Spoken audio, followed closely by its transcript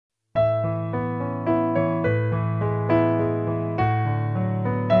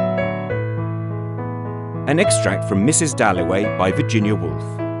An extract from Mrs. Dalloway by Virginia Woolf,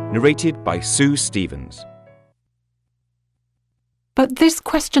 narrated by Sue Stevens. But this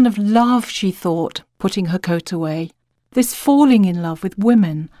question of love, she thought, putting her coat away, this falling in love with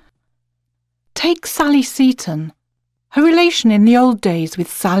women. Take Sally Seton, her relation in the old days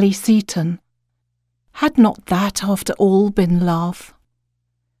with Sally Seton. Had not that, after all, been love?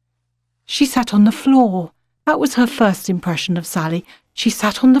 She sat on the floor. That was her first impression of Sally. She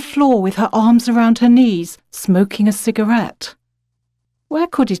sat on the floor with her arms around her knees, smoking a cigarette. Where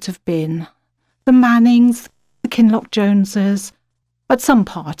could it have been? The Mannings, the Kinloch-Joneses, at some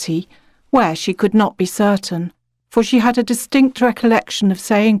party, where she could not be certain, for she had a distinct recollection of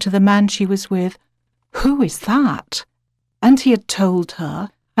saying to the man she was with, "Who is that?" And he had told her,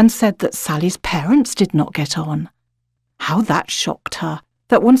 and said that Sally's parents did not get on. How that shocked her,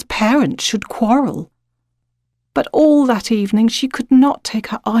 that one's parents should quarrel. But all that evening she could not take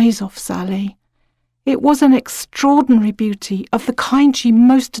her eyes off Sally. It was an extraordinary beauty of the kind she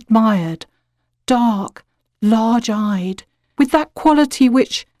most admired, dark, large-eyed, with that quality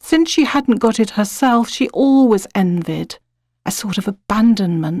which, since she hadn't got it herself, she always envied, a sort of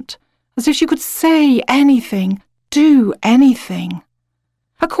abandonment, as if she could say anything, do anything.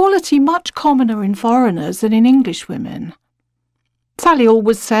 A quality much commoner in foreigners than in English women. Sally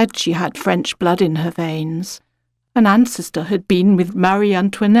always said she had French blood in her veins. An ancestor had been with Marie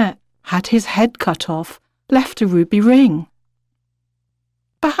Antoinette, had his head cut off, left a ruby ring.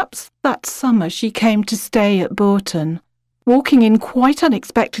 Perhaps that summer she came to stay at Bourton, walking in quite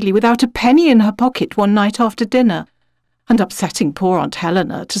unexpectedly without a penny in her pocket one night after dinner, and upsetting poor Aunt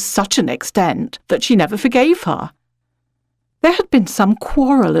Helena to such an extent that she never forgave her. There had been some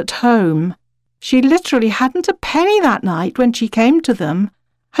quarrel at home. She literally hadn't a penny that night when she came to them,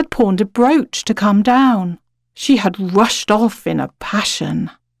 had pawned a brooch to come down. She had rushed off in a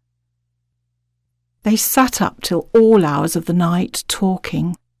passion. They sat up till all hours of the night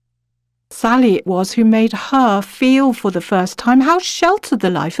talking. Sally it was who made her feel for the first time how sheltered the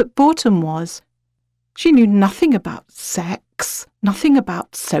life at Bourton was. She knew nothing about sex, nothing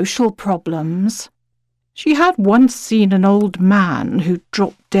about social problems. She had once seen an old man who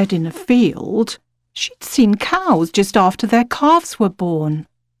dropped dead in a field. She'd seen cows just after their calves were born.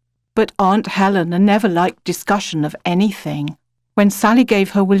 But Aunt Helena never liked discussion of anything. When Sally gave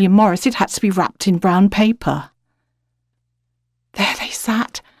her William Morris, it had to be wrapped in brown paper. There they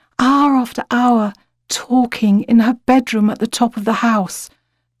sat, hour after hour, talking in her bedroom at the top of the house,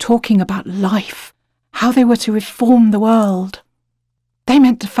 talking about life, how they were to reform the world. They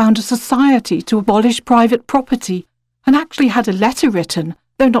meant to found a society to abolish private property, and actually had a letter written,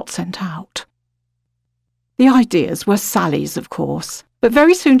 though not sent out. The ideas were Sally's, of course, but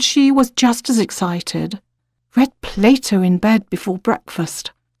very soon she was just as excited. Read Plato in bed before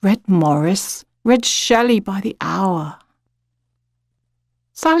breakfast, read Morris, read Shelley by the hour.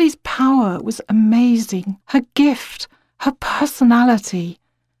 Sally's power was amazing, her gift, her personality.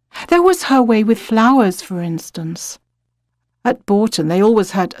 There was her way with flowers, for instance. At Bourton they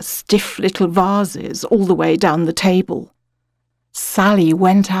always had stiff little vases all the way down the table. Sally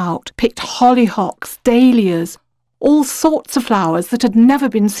went out, picked hollyhocks, dahlias, all sorts of flowers that had never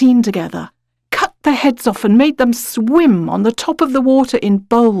been seen together, cut their heads off and made them swim on the top of the water in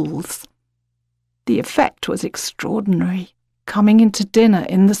bowls. The effect was extraordinary, coming into dinner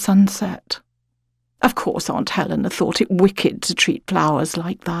in the sunset. Of course Aunt Helena thought it wicked to treat flowers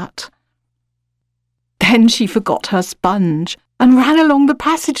like that. Then she forgot her sponge and ran along the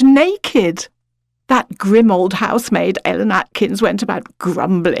passage naked. That grim old housemaid, Ellen Atkins, went about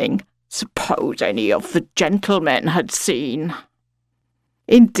grumbling. Suppose any of the gentlemen had seen.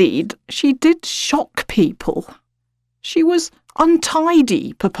 Indeed, she did shock people. She was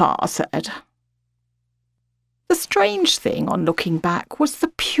untidy, Papa said. The strange thing, on looking back, was the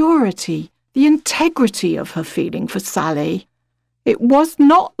purity, the integrity of her feeling for Sally. It was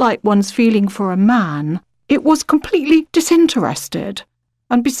not like one's feeling for a man. It was completely disinterested.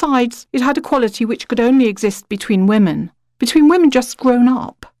 And besides, it had a quality which could only exist between women just grown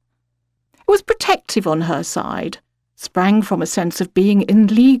up. It was protective on her side, sprang from a sense of being in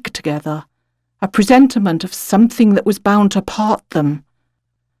league together, a presentiment of something that was bound to part them.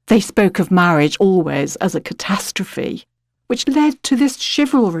 They spoke of marriage always as a catastrophe, which led to this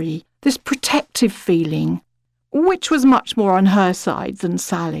chivalry, this protective feeling, which was much more on her side than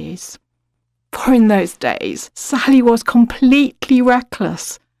Sally's. For in those days, Sally was completely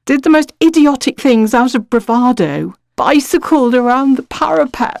reckless, did the most idiotic things out of bravado, bicycled around the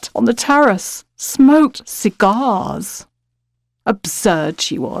parapet on the terrace, smoked cigars. Absurd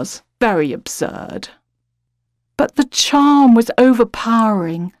she was, very absurd. But the charm was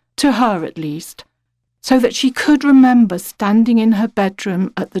overpowering, to her at least. so that she could remember standing in her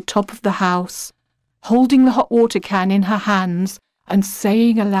bedroom at the top of the house, holding the hot water can in her hands and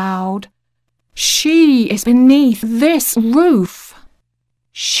saying aloud, "She is beneath this roof.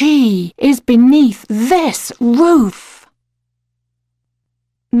 She is beneath this roof."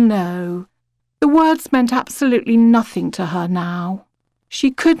 No, the words meant absolutely nothing to her now.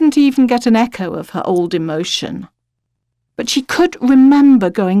 She couldn't even get an echo of her old emotion. But she could remember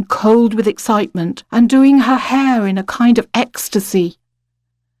going cold with excitement and doing her hair in a kind of ecstasy.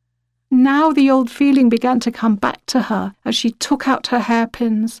 Now the old feeling began to come back to her as she took out her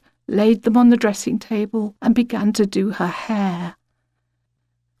hairpins, laid them on the dressing table, and began to do her hair.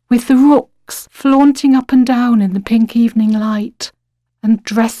 With the rooks flaunting up and down in the pink evening light, and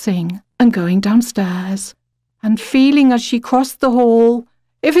dressing and going downstairs, and feeling as she crossed the hall,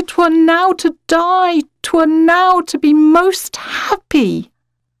 if it were now to die, 'twere now to be most happy.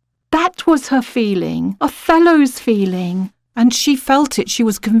 That was her feeling, Othello's feeling, and she felt it, she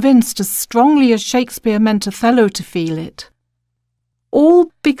was convinced, as strongly as Shakespeare meant Othello to feel it.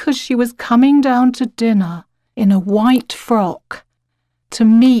 All because she was coming down to dinner in a white frock to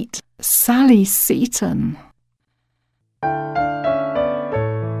meet Sally Seton.